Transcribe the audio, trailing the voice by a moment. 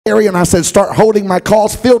area, and I said, start holding my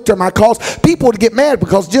calls, filter my calls. People would get mad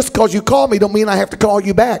because just because you call me don't mean I have to call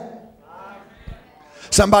you back.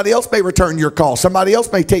 Somebody else may return your call. Somebody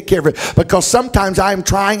else may take care of it. Because sometimes I'm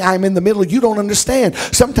trying, I'm in the middle. You don't understand.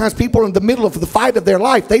 Sometimes people are in the middle of the fight of their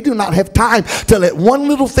life. They do not have time to let one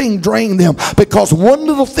little thing drain them. Because one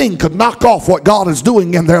little thing could knock off what God is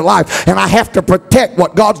doing in their life. And I have to protect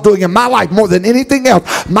what God's doing in my life more than anything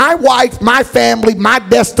else. My wife, my family, my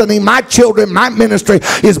destiny, my children, my ministry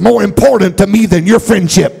is more important to me than your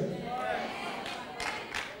friendship.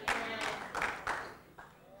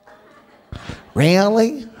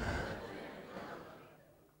 Really?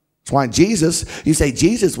 That's why Jesus, you say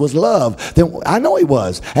Jesus was love. Then I know he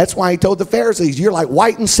was. That's why he told the Pharisees, you're like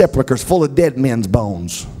whitened sepulchres full of dead men's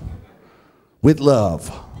bones with love.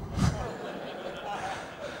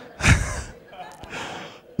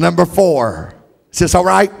 Number 4. Is this all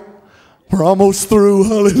right? We're almost through.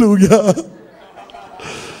 Hallelujah.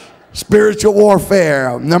 Spiritual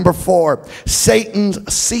warfare. Number 4.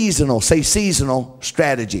 Satan's seasonal, say seasonal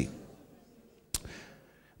strategy.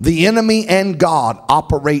 The enemy and God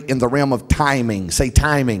operate in the realm of timing. Say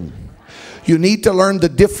timing. You need to learn the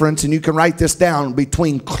difference, and you can write this down,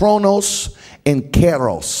 between chronos and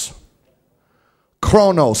kairos.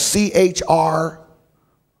 Chronos, C-H-R-O-N-O-S,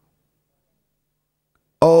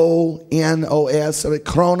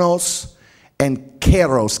 chronos, and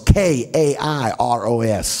kairos,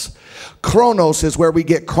 K-A-I-R-O-S. Chronos is where we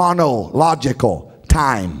get chronological,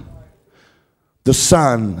 time. The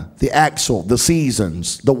sun, the axle, the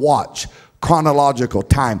seasons, the watch, chronological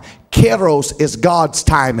time. Kairos is God's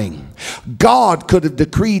timing. God could have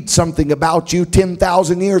decreed something about you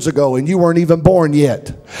 10,000 years ago and you weren't even born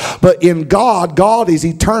yet. But in God, God is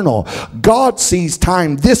eternal. God sees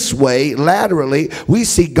time this way, laterally. We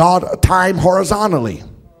see God time horizontally.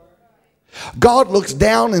 God looks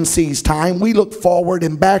down and sees time. We look forward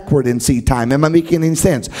and backward and see time. Am I making any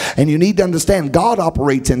sense? And you need to understand God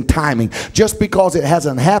operates in timing. Just because it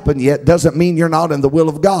hasn't happened yet doesn't mean you're not in the will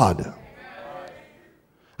of God.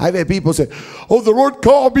 I've had people say, oh, the Lord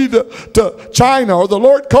called me to China, or the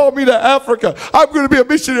Lord called me to Africa. I'm going to be a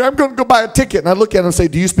missionary. I'm going to go buy a ticket. And I look at them and say,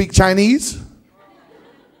 do you speak Chinese?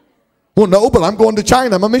 Well, no, but I'm going to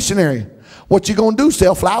China. I'm a missionary. What you going to do,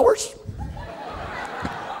 sell flowers?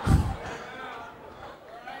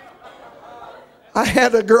 I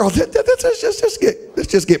had a girl,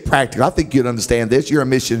 let's just get practical. I think you'd understand this. You're a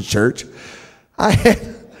missions church. I had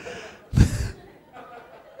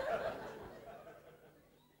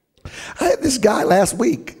this guy last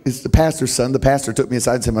week. It's the pastor's son. The pastor took me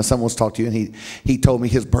aside and said, my son wants to talk to you. And he told me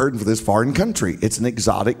his burden for this foreign country. It's an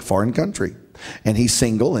exotic foreign country. And he's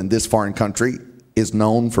single, and this foreign country is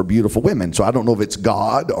known for beautiful women. So I don't know if it's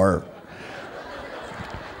God or...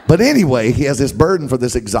 But anyway, he has this burden for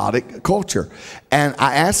this exotic culture. And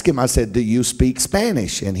I asked him, I said, do you speak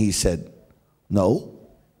Spanish? And he said, no.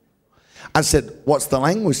 I said, what's the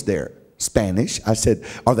language there? Spanish. I said,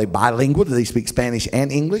 are they bilingual? Do they speak Spanish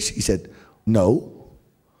and English? He said, no.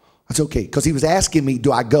 That's okay. Because he was asking me,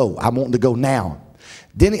 do I go? I want to go now.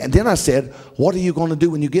 Then I said, what are you going to do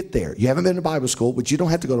when you get there? You haven't been to Bible school, but you don't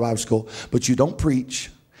have to go to Bible school, but you don't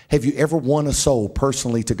preach. Have you ever won a soul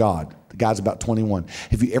personally to God? The guy's about 21.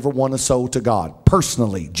 Have you ever won a soul to God?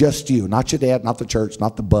 Personally, just you. Not your dad, not the church,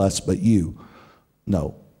 not the bus, but you.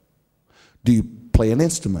 No. Do you play an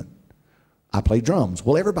instrument? I play drums.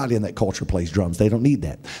 Well, everybody in that culture plays drums. They don't need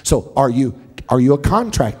that. So are you a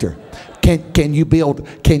contractor? Can you build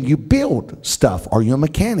stuff? Are you a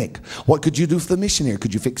mechanic? What could you do for the missionary?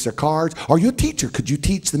 Could you fix their cars? Are you a teacher? Could you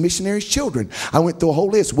teach the missionary's children? I went through a whole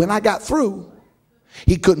list. When I got through,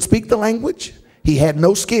 he couldn't speak the language. He had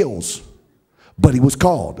no skills, but he was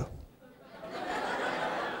called.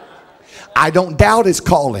 I don't doubt his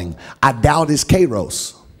calling. I doubt his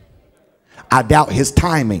kairos. I doubt his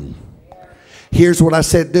timing. Here's what I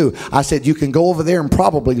said do. I said you can go over there and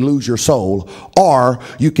probably lose your soul, or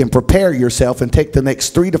you can prepare yourself and take the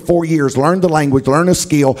next 3 to 4 years, learn the language, learn a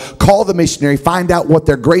skill, call the missionary, find out what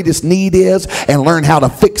their greatest need is, and learn how to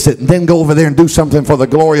fix it, and then go over there and do something for the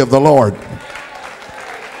glory of the Lord.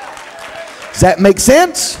 Does that make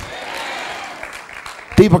sense?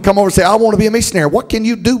 People come over and say, I want to be a missionary. What can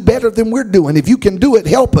you do better than we're doing? If you can do it,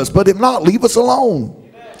 help us. But if not, leave us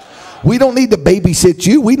alone. We don't need to babysit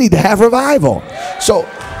you. We need to have revival. So,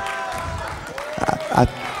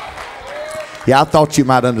 I thought you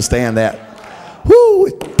might understand that. Whoo,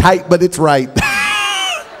 it's tight, but it's right.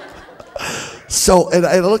 So, and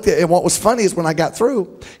I looked at it, and what was funny is when I got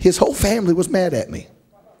through, his whole family was mad at me.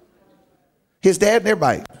 His dad and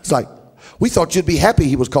everybody. It's like, we thought you'd be happy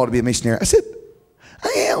he was called to be a missionary. I said, I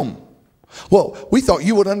am. Well, we thought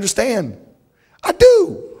you would understand. I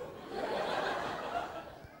do.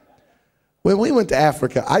 When we went to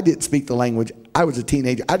Africa, I didn't speak the language. I was a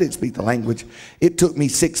teenager. I didn't speak the language. It took me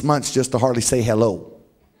 6 months just to hardly say hello.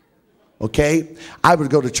 Okay? I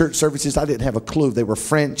would go to church services. I didn't have a clue. They were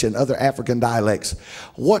French and other African dialects.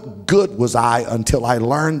 What good was I until I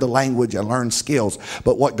learned the language and learned skills?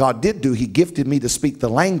 But what God did do, he gifted me to speak the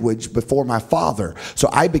language before my father. So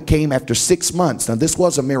I became, after 6 months, now this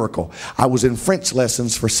was a miracle. I was in French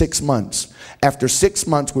lessons for 6 months. After 6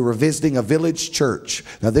 months, we were visiting a village church.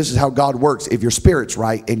 Now this is how God works. If your spirit's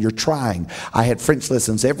right and you're trying. I had French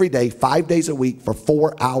lessons every day, 5 days a week for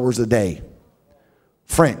 4 hours a day.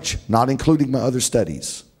 French, not including my other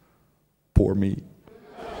studies. Poor me.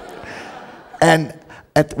 And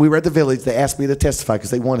we were at the village. They asked me to testify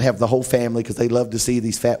because they wanted to have the whole family, because they love to see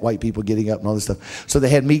these fat white people getting up and all this stuff. So they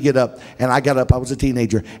had me get up, and I got up. I was a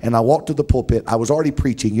teenager, and I walked to the pulpit. I was already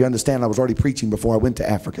preaching. You understand, I was already preaching before I went to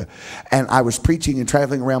Africa. And I was preaching and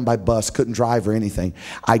traveling around by bus, couldn't drive or anything.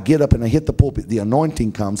 I get up and I hit the pulpit. The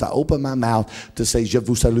anointing comes. I open my mouth to say, Je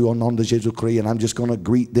vous salue au nom de Jésus-Christ, and I'm just going to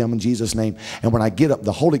greet them in Jesus' name. And when I get up,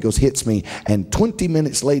 the Holy Ghost hits me, and 20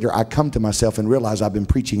 minutes later, I come to myself and realize I've been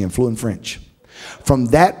preaching in fluent French. From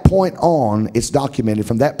that point on, it's documented,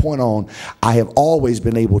 from that point on, I have always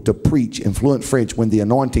been able to preach in fluent French when the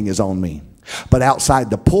anointing is on me. But outside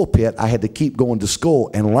the pulpit, I had to keep going to school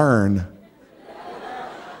and learn.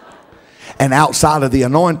 And outside of the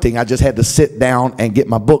anointing, I just had to sit down and get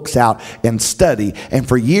my books out and study. And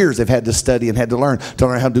for years, I've had to study and had to learn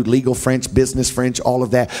how to do legal French, business French, all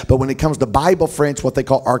of that. But when it comes to Bible French, what they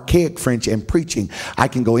call archaic French, and preaching, I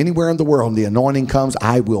can go anywhere in the world, and the anointing comes,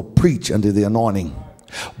 I will preach under the anointing.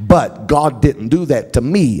 But God didn't do that to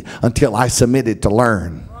me until I submitted to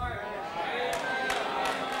learn.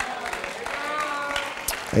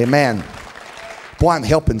 Amen. Boy, I'm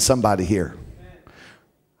helping somebody here.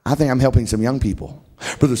 I think I'm helping some young people.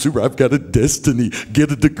 Brother Super, I've got a destiny.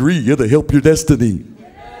 Get a degree. It'll help your destiny.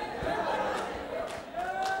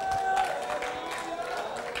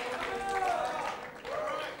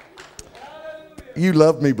 You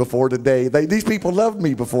loved me before today. These people loved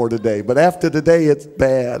me before today. But after today, it's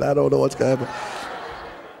bad. I don't know what's going to happen.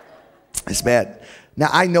 It's bad. Now,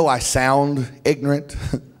 I know I sound ignorant.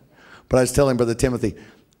 But I was telling Brother Timothy,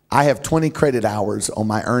 I have 20 credit hours on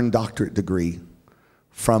my earned doctorate degree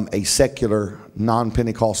from a secular,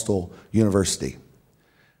 non-Pentecostal university.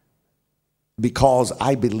 Because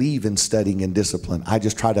I believe in studying and discipline, I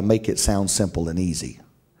just try to make it sound simple and easy.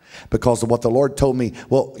 Because of what the Lord told me.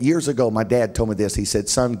 Well, years ago, my dad told me this. He said,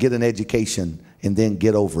 son, get an education and then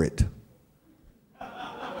get over it.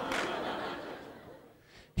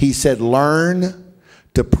 He said, learn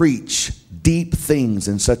to preach deep things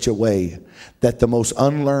in such a way that the most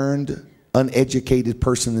unlearned, uneducated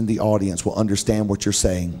person in the audience will understand what you're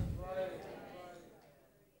saying.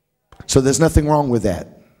 So there's nothing wrong with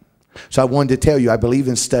that. So I wanted to tell you, I believe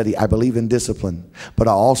in study, I believe in discipline, but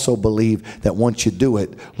I also believe that once you do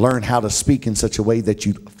it, learn how to speak in such a way that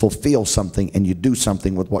you fulfill something and you do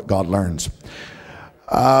something with what God learns.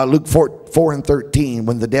 Luke 4:13,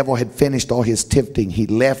 when the devil had finished all his tempting, he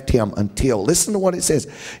left him until, listen to what it says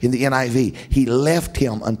in the NIV, he left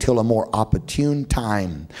him until a more opportune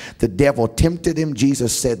time. The devil tempted him.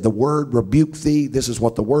 Jesus said, the word rebuke thee. This is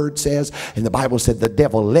what the word says. And the Bible said the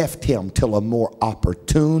devil left him till a more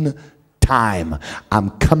opportune time. I'm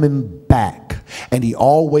coming back. And he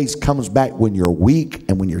always comes back when you're weak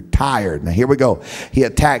and when you're tired. Now here we go. He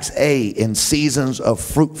attacks in seasons of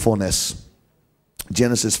fruitfulness.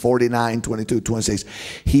 Genesis 49:22-26.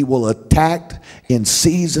 He will attack in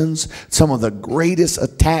seasons. Some of the greatest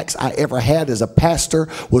attacks I ever had as a pastor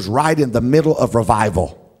was right in the middle of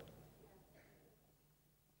revival.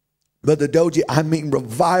 Brother Doji, I mean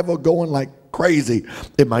revival going like crazy.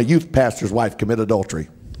 And my youth pastor's wife committed adultery.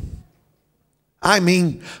 I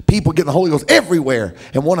mean people getting the Holy Ghost everywhere.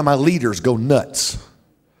 And one of my leaders go nuts.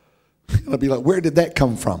 And I'll be like, where did that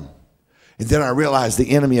come from? And then I realized the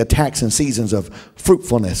enemy attacks in seasons of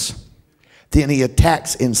fruitfulness. Then he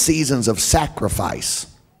attacks in seasons of sacrifice.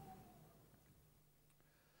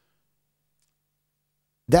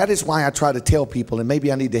 That is why I try to tell people, and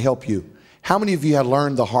maybe I need to help you. How many of you have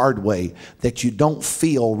learned the hard way that you don't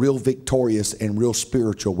feel real victorious and real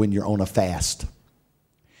spiritual when you're on a fast?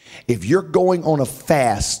 If you're going on a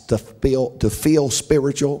fast to feel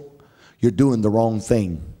spiritual, you're doing the wrong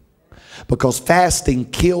thing. Because fasting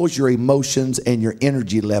kills your emotions and your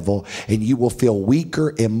energy level, and you will feel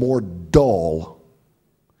weaker and more dull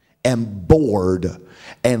and bored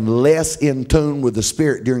and less in tune with the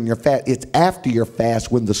Spirit during your fast. It's after your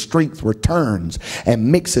fast when the strength returns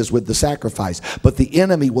and mixes with the sacrifice. But the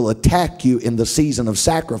enemy will attack you in the season of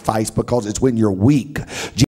sacrifice because it's when you're weak.